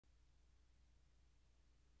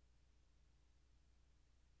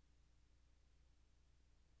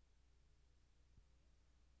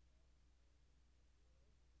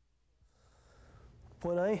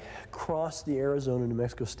When I crossed the Arizona-New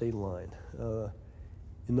Mexico state line,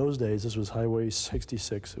 in those days, this was Highway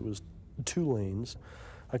 66, it was 2 lanes.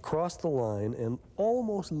 I crossed the line, and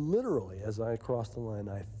almost literally as I crossed the line,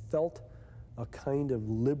 I felt a kind of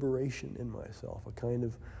liberation in myself, a kind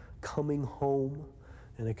of coming home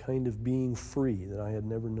and a kind of being free that I had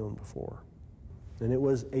never known before. And it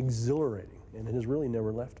was exhilarating, and it has really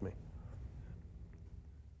never left me.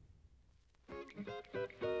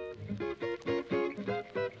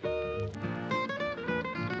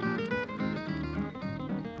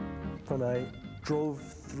 When I drove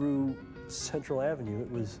through Central Avenue,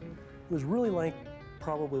 it was really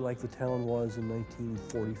probably like the town was in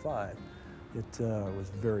 1945. It was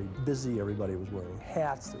very busy. Everybody was wearing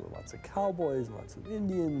hats. There were lots of cowboys, lots of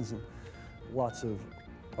Indians, and lots of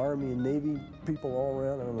Army and Navy people all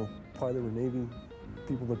around. I don't know why there were Navy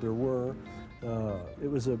people, but there were.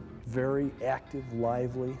 It was a very active,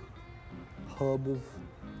 lively hub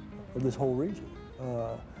of this whole region.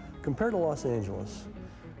 Compared to Los Angeles,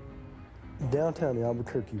 downtown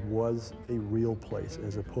Albuquerque was a real place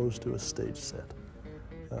as opposed to a stage set.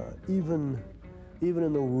 Even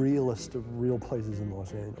in the realest of real places in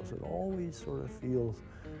Los Angeles, it always sort of feels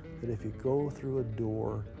that if you go through a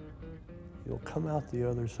door, you'll come out the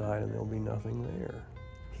other side and there'll be nothing there.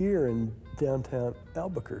 Here in downtown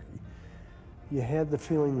Albuquerque, you had the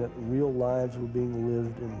feeling that real lives were being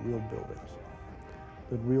lived in real buildings,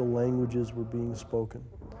 that real languages were being spoken,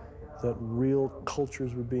 that real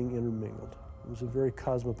cultures were being intermingled. It was a very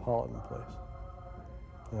cosmopolitan place,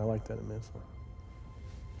 and I liked that immensely.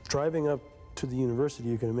 Driving up to the university,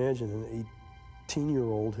 you can imagine an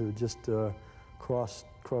 18-year-old who had just crossed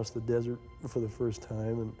the desert for the first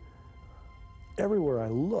time, and everywhere I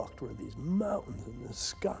looked were these mountains and the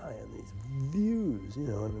sky and these views, you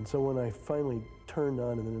know. And so when I finally turned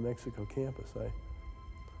onto the New Mexico campus,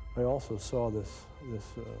 I also saw this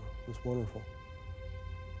wonderful,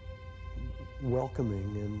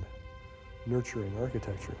 welcoming and nurturing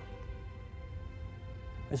architecture.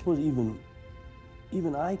 I suppose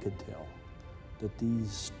even I could tell that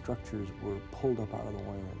these structures were pulled up out of the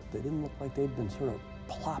land. They didn't look like they'd been sort of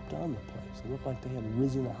plopped on the place. They looked like they had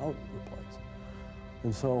risen out of the place.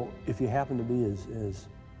 And so if you happen to be as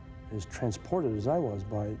transported as I was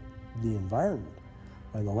by the environment,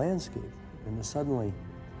 by the landscape, and to suddenly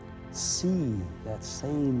see that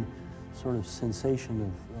same sort of sensation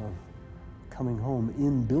of coming home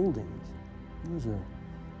in buildings, it was a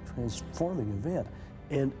transforming event.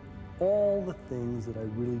 And all the things that I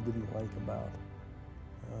really didn't like about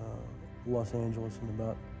Los Angeles and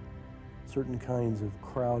about certain kinds of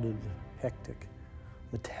crowded, hectic,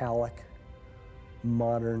 metallic,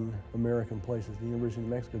 modern American places the University of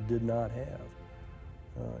New Mexico did not have.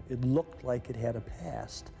 It looked like it had a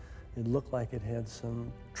past. It looked like it had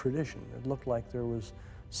some tradition. It looked like there was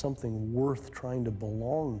something worth trying to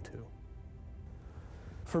belong to.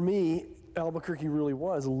 For me, Albuquerque really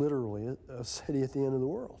was literally a city at the end of the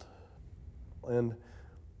world. And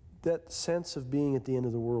that sense of being at the end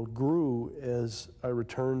of the world grew as I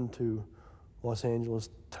returned to Los Angeles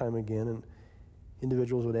time again, and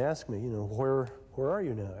individuals would ask me, you know, where are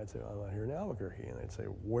you now? I'd say, I'm out here in Albuquerque. And they'd say,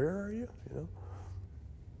 where are you? You know?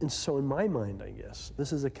 And so in my mind, I guess,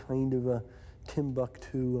 this is a kind of a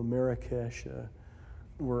Timbuktu, a Marrakesh.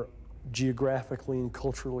 We're geographically and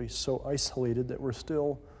culturally so isolated that we're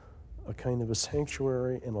still a kind of a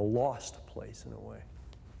sanctuary and a lost place in a way.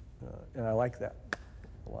 And I like that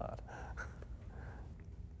a lot.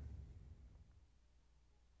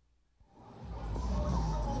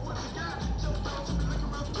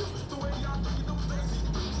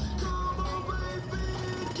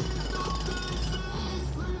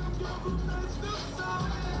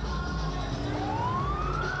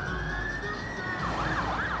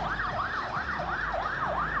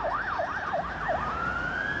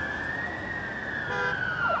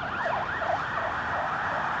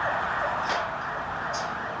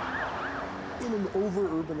 In an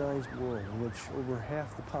over-urbanized world in which over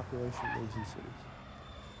half the population lives in cities,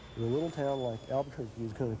 in a little town like Albuquerque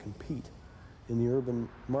is going to compete in the urban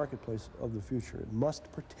marketplace of the future. It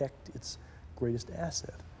must protect its greatest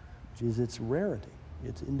asset, which is its rarity,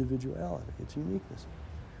 its individuality, its uniqueness.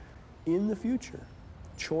 In the future,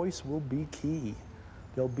 choice will be key.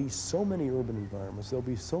 There'll be so many urban environments, there'll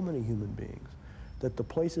be so many human beings, that the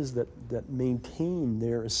places that maintain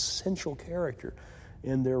their essential character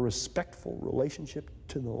and their respectful relationship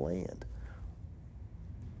to the land,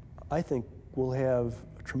 I think will have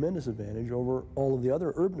a tremendous advantage over all of the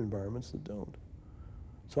other urban environments that don't.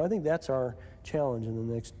 So I think that's our challenge in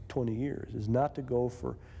the next 20 years, is not to go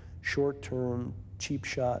for short-term,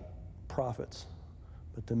 cheap-shot profits,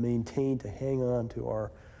 but to maintain, to hang on to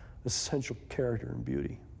our essential character and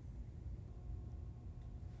beauty.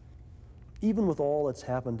 Even with all that's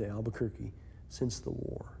happened to Albuquerque since the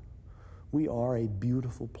war, we are a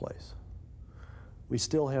beautiful place. We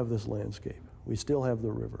still have this landscape. We still have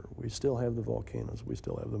the river. We still have the volcanoes. We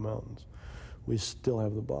still have the mountains. We still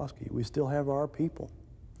have the bosque. We still have our people.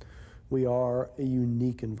 We are a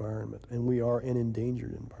unique environment, and we are an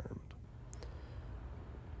endangered environment.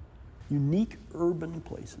 Unique urban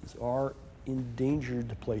places are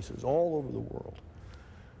endangered places all over the world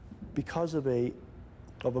because of a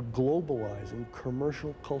globalizing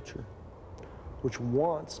commercial culture which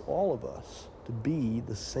wants all of us to be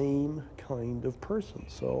the same kind of person,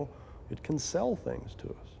 so it can sell things to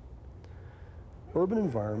us. Urban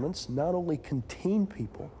environments not only contain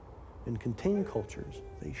people and contain cultures,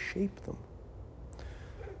 they shape them.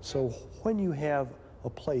 So when you have a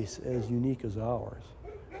place as unique as ours,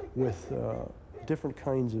 with different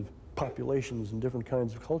kinds of populations and different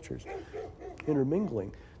kinds of cultures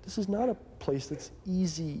intermingling, this is not a place that's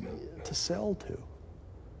easy to sell to.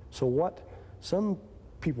 So what some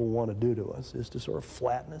people want to do to us is to sort of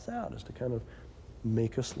flatten us out, is to kind of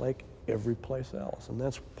make us like every place else, and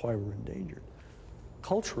that's why we're endangered.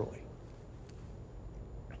 Culturally,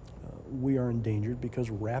 we are endangered because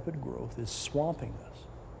rapid growth is swamping us.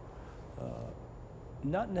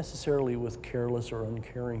 Not necessarily with careless or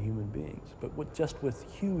uncaring human beings, but just with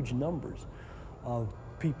huge numbers of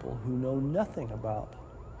people who know nothing about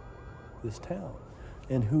this town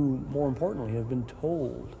and who, more importantly, have been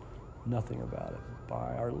told nothing about it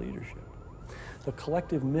by our leadership. The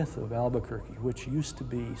collective myth of Albuquerque, which used to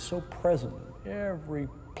be so present in every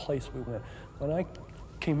place we went. When I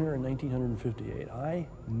came here in 1958, I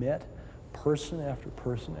met person after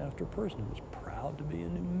person after person who was proud to be a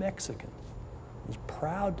New Mexican, was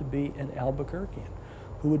proud to be an Albuquerquean,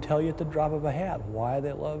 who would tell you at the drop of a hat why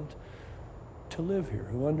they loved to live here,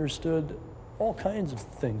 who understood all kinds of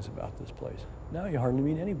things about this place. Now you hardly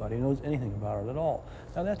meet anybody who knows anything about it at all.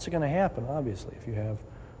 Now that's going to happen, obviously, if you have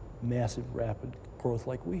massive, rapid growth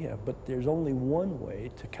like we have, but there's only one way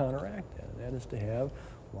to counteract that, and that is to have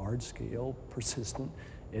large-scale, persistent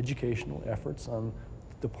educational efforts on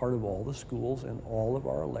the part of all the schools and all of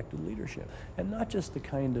our elected leadership, and not just the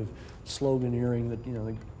kind of sloganeering that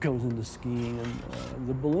that goes into skiing and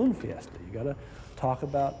the balloon fiesta. You got to talk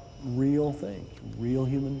about real things, real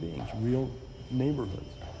human beings, real neighborhoods.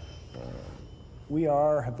 We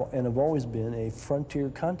are and have always been a frontier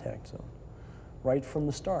contact zone, right from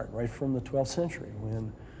the start, right from the 12th century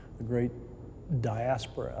when the great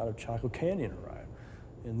diaspora out of Chaco Canyon arrived,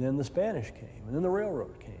 and then the Spanish came, and then the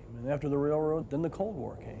railroad came. And after the railroad, then the Cold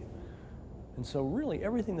War came. And so really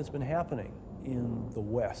everything that's been happening in the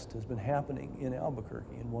West has been happening in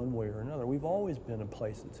Albuquerque in one way or another. We've always been a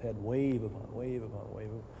place that's had wave upon wave upon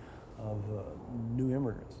wave of new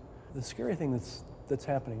immigrants. The scary thing that's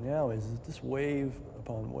happening now is that this wave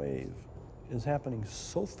upon wave is happening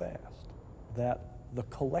so fast that the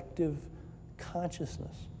collective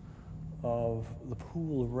consciousness of the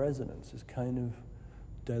pool of residents is kind of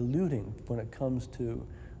diluting when it comes to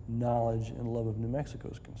knowledge and love of New Mexico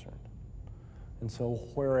is concerned. And so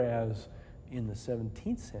whereas in the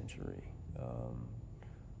 17th century,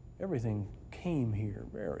 everything came here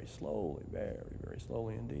very slowly, very, very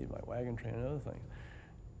slowly indeed, by wagon train and other things.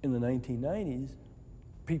 In the 1990s,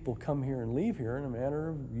 people come here and leave here in a matter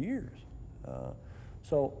of years.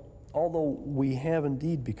 So although we have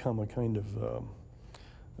indeed become a kind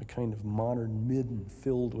of modern midden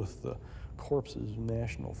filled with the corpses of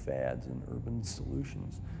national fads and urban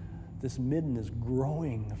solutions, this midden is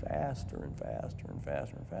growing faster and faster and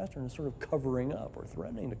faster and faster, and is sort of covering up or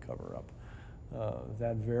threatening to cover up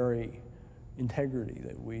that very integrity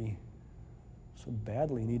that we so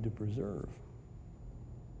badly need to preserve.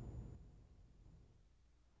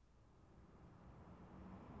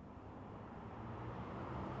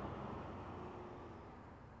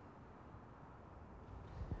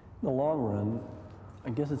 In the long run, I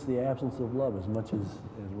guess it's the absence of love as much as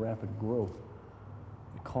rapid growth.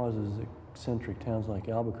 It causes eccentric towns like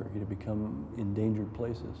Albuquerque to become endangered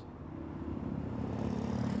places.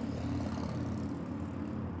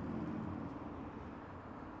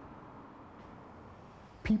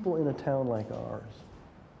 People in a town like ours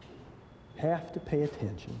have to pay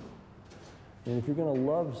attention. And if you're going to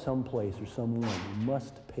love some place or someone, you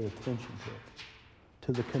must pay attention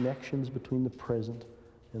to the connections between the present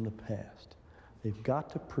and the past. They've got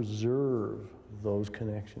to preserve those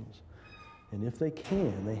connections. And if they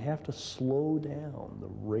can, they have to slow down the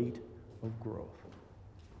rate of growth.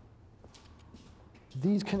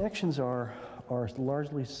 These connections are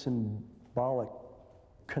largely symbolic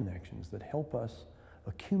connections that help us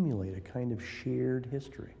accumulate a kind of shared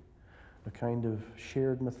history, a kind of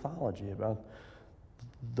shared mythology about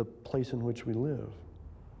the place in which we live.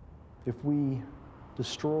 If we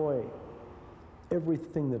destroy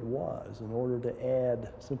everything that was in order to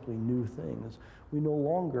add simply new things, we no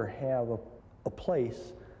longer have a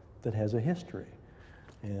place that has a history.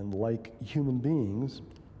 And like human beings,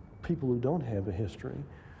 people who don't have a history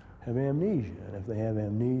have amnesia. And if they have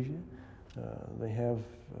amnesia, they have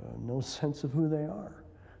no sense of who they are.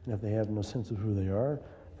 And if they have no sense of who they are,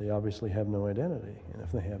 they obviously have no identity. And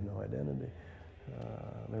if they have no identity,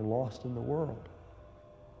 they're lost in the world.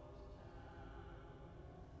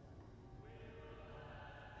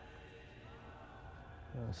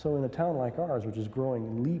 So in a town like ours, which is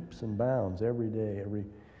growing leaps and bounds every day,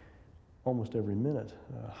 almost every minute,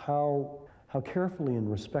 how carefully and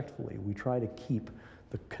respectfully we try to keep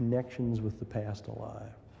the connections with the past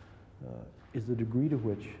alive is the degree to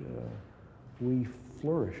which we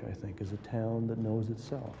flourish, I think, as a town that knows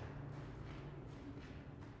itself.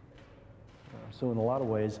 So in a lot of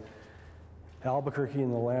ways, Albuquerque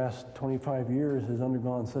in the last 25 years has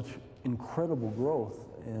undergone such incredible growth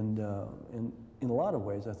and in a lot of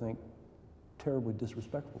ways, I think, terribly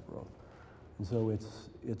disrespectful growth. And so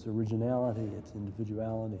its originality, its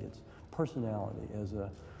individuality, its personality as a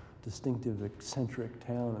distinctive, eccentric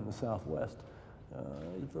town in the Southwest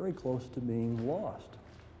is very close to being lost.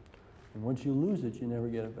 And once you lose it, you never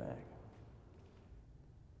get it back.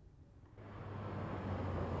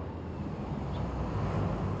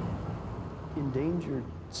 Endangered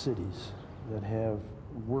cities that have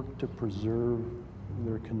worked to preserve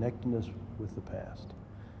their connectedness with the past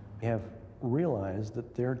have realized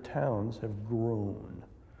that their towns have grown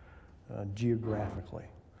geographically,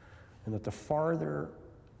 and that the farther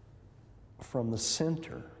from the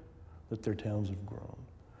center that their towns have grown,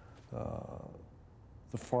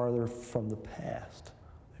 the farther from the past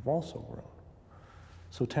they've also grown.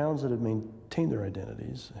 So towns that have maintained their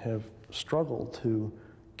identities have struggled to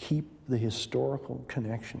keep the historical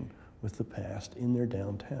connection with the past in their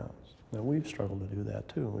downtowns. Now, we've struggled to do that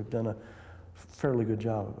too. We've done a fairly good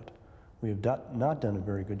job of it. We have not done a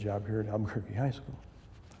very good job here at Albuquerque High School.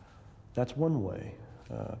 That's one way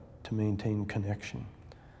to maintain connection.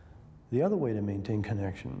 The other way to maintain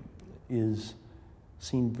connection is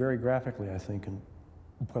seen very graphically, I think, in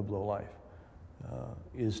Pueblo life,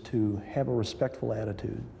 is to have a respectful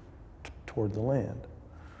attitude toward the land.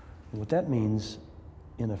 And what that means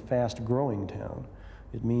in a fast-growing town,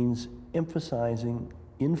 it means emphasizing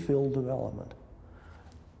infill development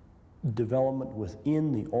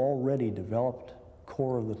within the already developed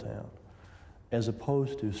core of the town, as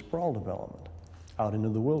opposed to sprawl development out into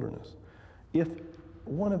the wilderness. If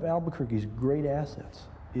one of Albuquerque's great assets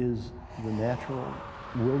is the natural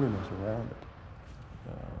wilderness around it,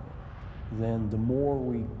 then the more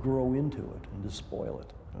we grow into it and despoil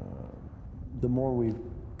it, the more we've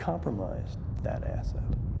compromised that asset.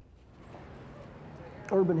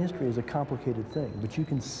 Urban history is a complicated thing, but you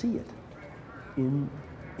can see it in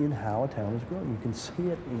how a town is growing. You can see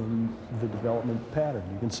it in the development pattern.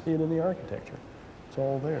 You can see it in the architecture. It's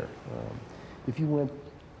all there. If you went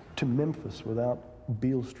to Memphis without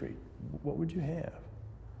Beale Street, what would you have?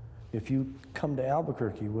 If you come to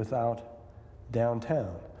Albuquerque without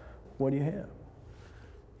downtown, what do you have?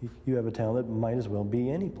 You have a town that might as well be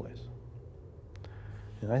any place.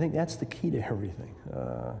 And I think that's the key to everything.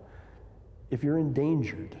 If you're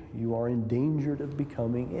endangered, you are endangered of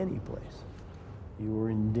becoming any place. You are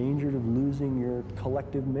endangered of losing your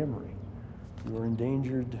collective memory. You are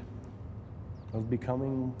endangered of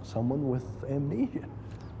becoming someone with amnesia.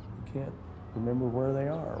 You can't remember where they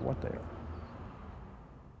are or what they are.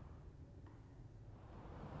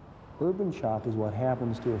 Urban shock is what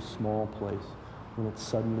happens to a small place when it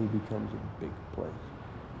suddenly becomes a big place.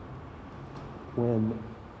 When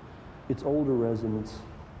its older residents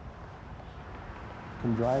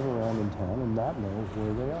can drive around in town and not know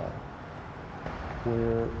where they are,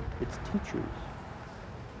 where its teachers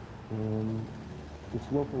and its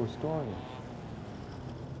local historians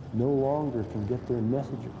no longer can get their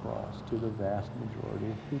message across to the vast majority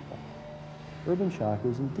of people. Urban shock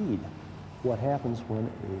is indeed what happens when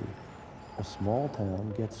a small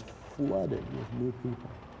town gets flooded with new people,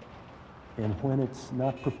 and when it's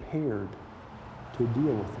not prepared to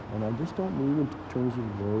deal with it. And I just don't mean in terms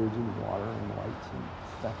of roads and water and lights and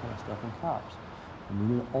that kind of stuff and cops. I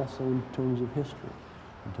mean it also in terms of history,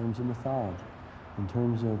 in terms of mythology, in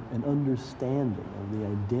terms of an understanding of the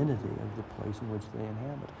identity of the place in which they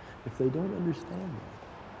inhabit. If they don't understand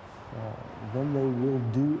that, then they will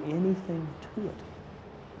do anything to it.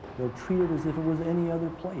 They'll treat it as if it was any other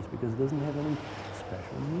place because it doesn't have any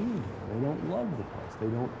especially mean here. They don't love the place. They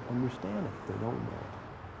don't understand it. They don't know.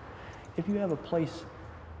 If you have a place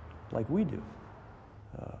like we do,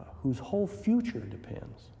 whose whole future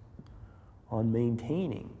depends on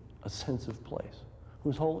maintaining a sense of place,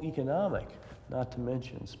 whose whole economic, not to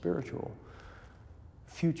mention spiritual,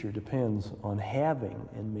 future depends on having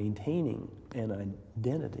and maintaining an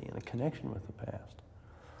identity and a connection with the past.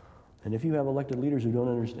 And if you have elected leaders who don't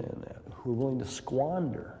understand that, who are willing to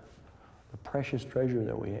squander the precious treasure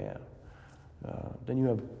that we have, then you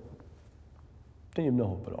have no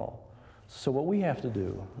hope at all. So what we have to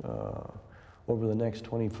do over the next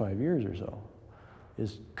 25 years or so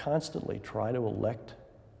is constantly try to elect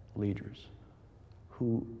leaders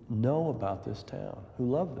who know about this town, who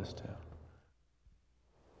love this town.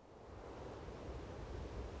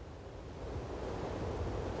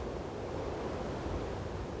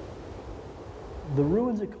 The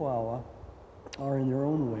ruins at Kiowa are in their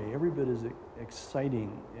own way every bit as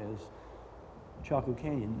exciting as Chaco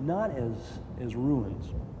Canyon, not as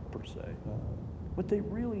ruins per se. What they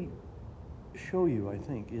really show you, I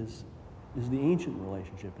think, is the ancient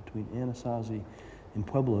relationship between Anasazi and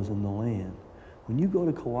Pueblos and the land. When you go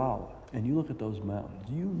to Kiowa and you look at those mountains,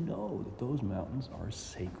 you know that those mountains are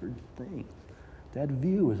sacred things. That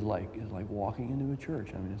view is like walking into a church.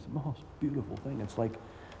 I mean, it's the most beautiful thing. It's like,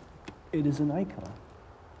 it is an icon.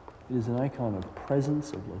 It is an icon of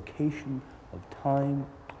presence, of location, of time,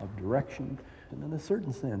 of direction, and in a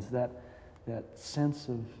certain sense, that sense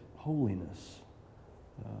of holiness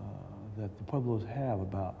that the Pueblos have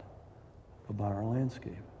about our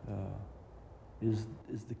landscape is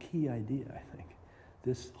the key idea, I think.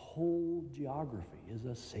 This whole geography is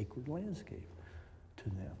a sacred landscape to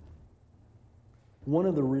them. One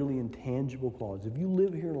of the really intangible qualities, if you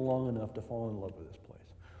live here long enough to fall in love with this place,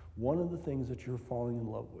 one of the things that you're falling in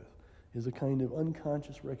love with is a kind of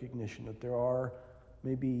unconscious recognition that there are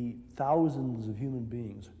maybe thousands of human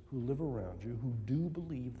beings who live around you who do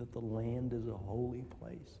believe that the land is a holy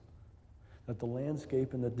place, that the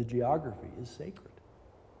landscape and that the geography is sacred.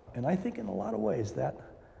 And I think in a lot of ways that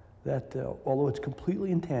although it's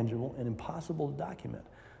completely intangible and impossible to document,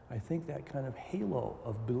 I think that kind of halo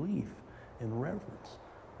of belief and reverence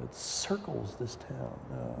that circles this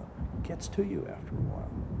town gets to you after a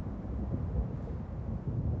while.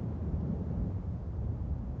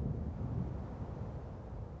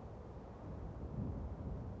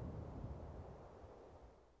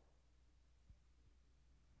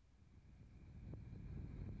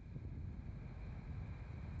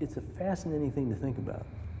 It's a fascinating thing to think about,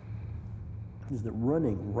 is that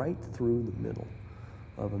running right through the middle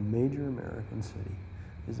of a major American city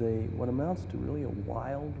is what amounts to really a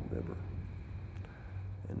wild river.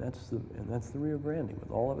 And that's the Rio Grande, with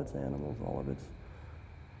all of its animals, all of its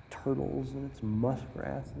turtles and its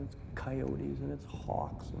muskrats and its coyotes and its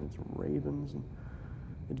hawks and its ravens. And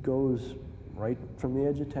it goes right from the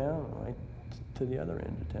edge of town right to the other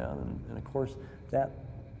end of town. And of course, that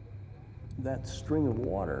string of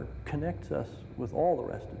water connects us with all the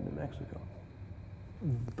rest of New Mexico.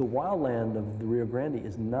 The wildland of the Rio Grande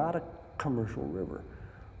is not a commercial river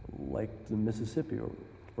like the Mississippi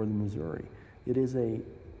or the Missouri. It is a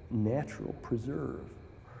natural preserve.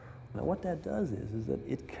 Now what that does is that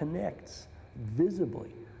it connects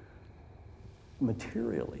visibly,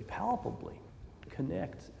 materially, palpably,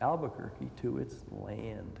 connects Albuquerque to its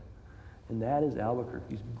land. And that is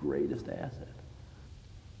Albuquerque's greatest asset.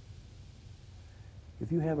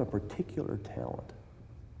 If you have a particular talent,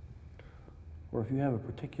 or if you have a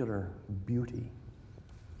particular beauty,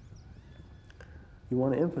 you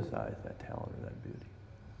want to emphasize that talent or that beauty.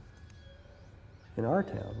 In our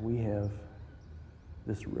town, we have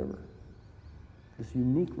this river, this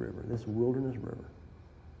unique river, this wilderness river,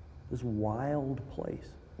 this wild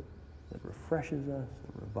place that refreshes us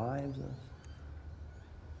and revives us,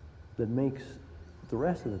 that makes the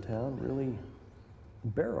rest of the town really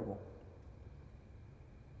bearable.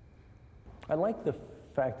 I like the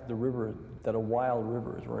fact that a wild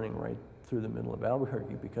river is running right through the middle of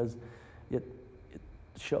Albuquerque, because it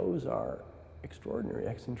shows our extraordinary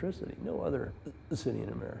eccentricity. No other city in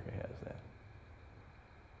America has that.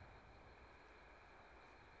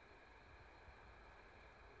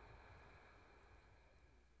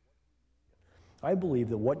 I believe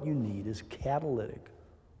that what you need is catalytic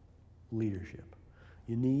leadership.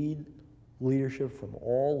 You need leadership from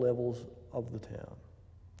all levels of the town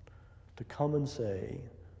to come and say,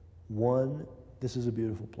 one, this is a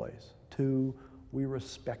beautiful place. Two, we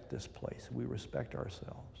respect this place. We respect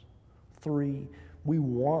ourselves. Three, we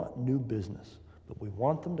want new business, but we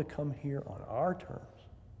want them to come here on our terms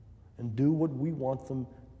and do what we want them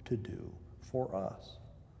to do for us.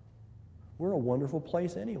 We're a wonderful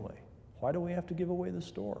place anyway. Why do we have to give away the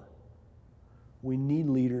store? We need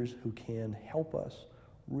leaders who can help us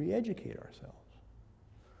re-educate ourselves.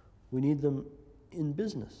 We need them in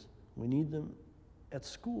business. We need them at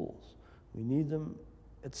schools. We need them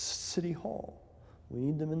at City Hall. We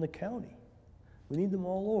need them in the county. We need them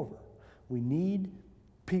all over. We need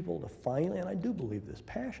people to finally, and I do believe this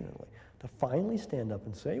passionately, to finally stand up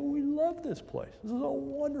and say, we love this place. This is a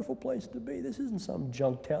wonderful place to be. This isn't some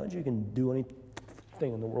junk town that you can do anything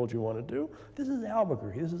in the world you want to do. This is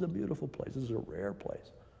Albuquerque. This is a beautiful place. This is a rare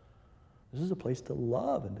place. This is a place to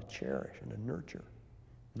love and to cherish and to nurture,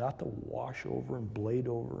 not to wash over and blade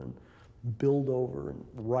over and build over and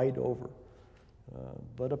write over,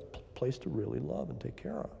 but a place to really love and take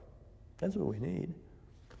care of. That's what we need.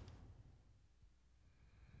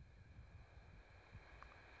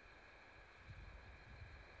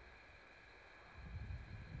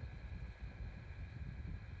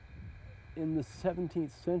 In the 17th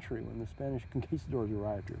century, when the Spanish conquistadors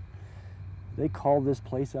arrived here, they called this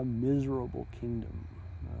place a miserable kingdom,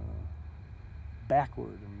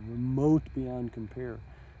 backward and remote beyond compare.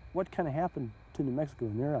 What kind of happened to New Mexico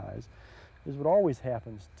in their eyes is what always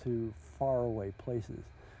happens to faraway places.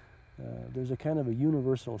 There's a kind of a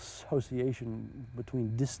universal association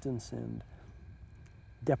between distance and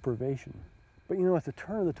deprivation. But you know, at the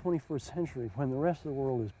turn of the 21st century, when the rest of the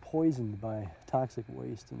world is poisoned by toxic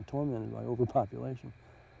waste and tormented by overpopulation,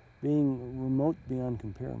 being remote beyond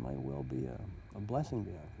compare might well be a blessing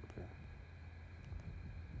beyond compare.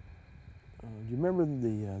 Do you remember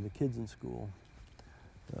the kids in school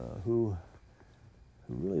who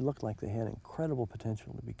really looked like they had incredible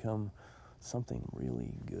potential to become something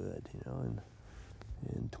really good, you know?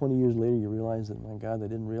 And 20 years later, you realize that, my God, they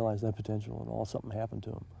didn't realize that potential, and all something happened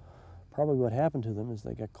to them. Probably what happened to them is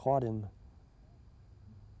they got caught in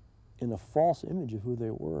a false image of who they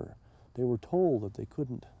were. They were told that they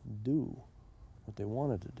couldn't do what they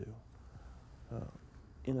wanted to do.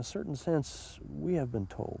 In a certain sense, we have been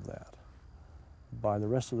told that by the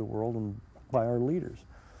rest of the world and by our leaders.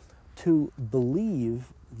 To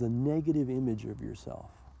believe the negative image of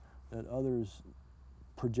yourself that others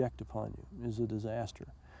project upon you is a disaster.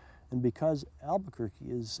 And because Albuquerque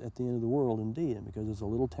is at the end of the world indeed, and because it's a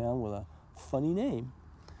little town with a funny name,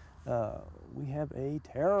 we have a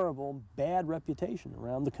terrible, bad reputation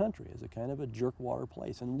around the country as a kind of a jerkwater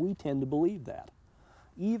place, and we tend to believe that.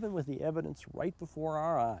 Even with the evidence right before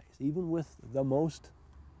our eyes, even with the most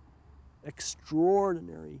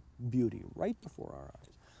extraordinary beauty right before our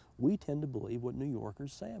eyes, we tend to believe what New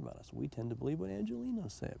Yorkers say about us. We tend to believe what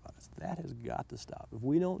Angelenos say about us. That has got to stop. If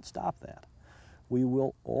we don't stop that, we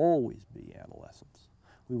will always be adolescents.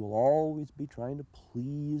 We will always be trying to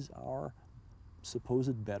please our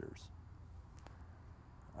supposed betters.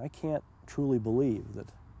 I can't truly believe that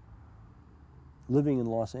living in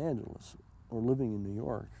Los Angeles or living in New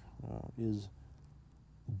York is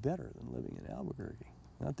better than living in Albuquerque.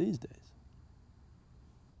 Not these days.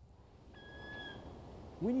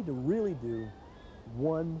 We need to really do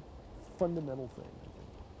one fundamental thing, I think.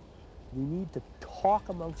 We need to talk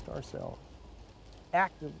amongst ourselves,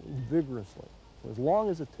 actively, vigorously, for as long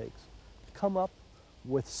as it takes, to come up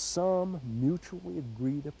with some mutually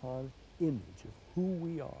agreed upon image of who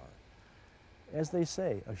we are. As they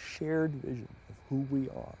say, a shared vision of who we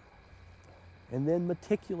are. And then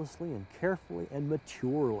meticulously and carefully and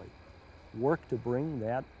maturely work to bring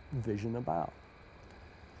that vision about.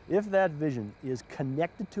 If that vision is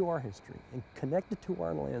connected to our history and connected to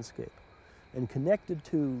our landscape and connected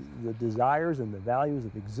to the desires and the values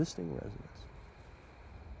of existing residents,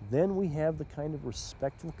 then we have the kind of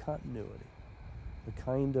respectful continuity, the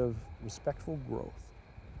kind of respectful growth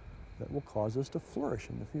that will cause us to flourish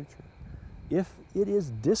in the future. If it is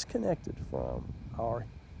disconnected from our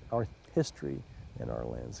history and our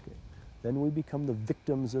landscape, then we become the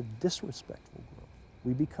victims of disrespectful growth.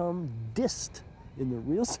 We become dissed in the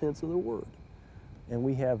real sense of the word, and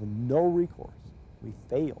we have no recourse. We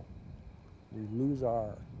fail. We lose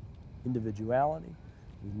our individuality.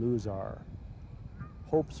 We lose our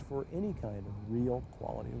hopes for any kind of real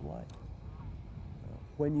quality of life.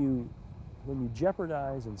 When you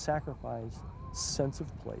jeopardize and sacrifice sense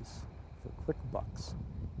of place for quick bucks,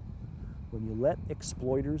 when you let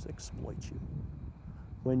exploiters exploit you,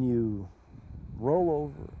 when you roll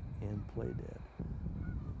over and play dead,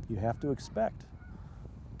 you have to expect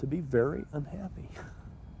to be very unhappy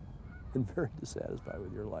and very dissatisfied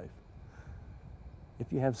with your life.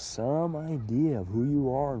 If you have some idea of who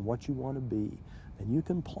you are and what you want to be, then you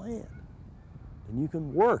can plan, and you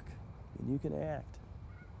can work, and you can act.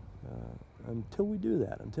 Until we do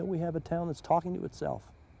that, until we have a town that's talking to itself,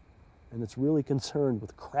 and it's really concerned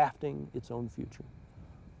with crafting its own future.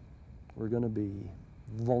 We're going to be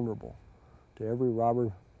vulnerable to every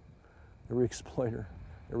robber, every exploiter,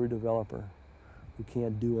 every developer who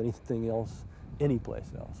can't do anything else,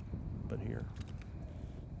 anyplace else but here.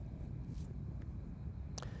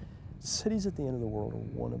 Cities at the end of the world are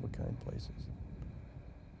one-of-a-kind places.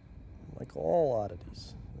 Like all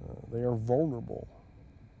oddities, they are vulnerable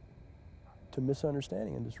to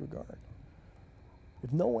misunderstanding and disregard.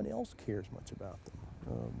 If no one else cares much about them,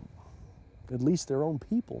 at least their own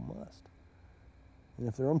people must. And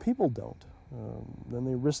if their own people don't, then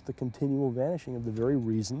they risk the continual vanishing of the very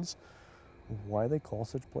reasons why they call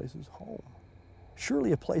such places home.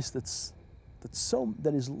 Surely a place that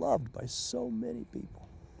is loved by so many people,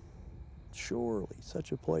 surely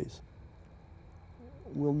such a place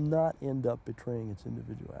will not end up betraying its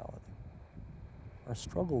individuality. Our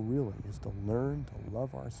struggle really is to learn to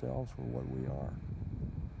love ourselves for what we are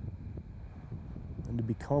and to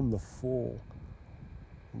become the full,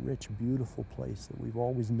 rich, beautiful place that we've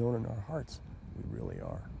always known in our hearts we really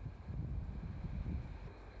are.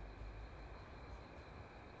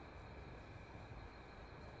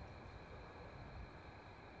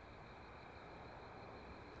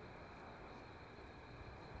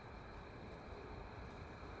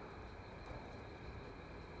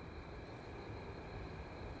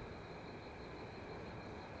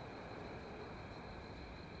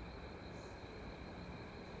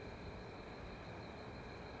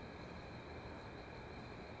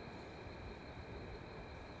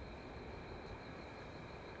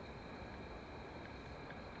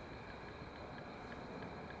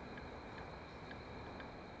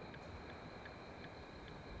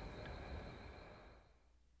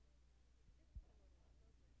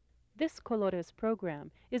 This Colores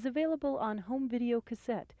program is available on home video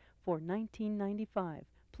cassette for $19.95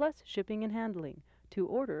 plus shipping and handling. To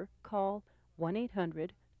order, call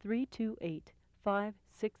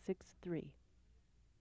 1-800-328-5663.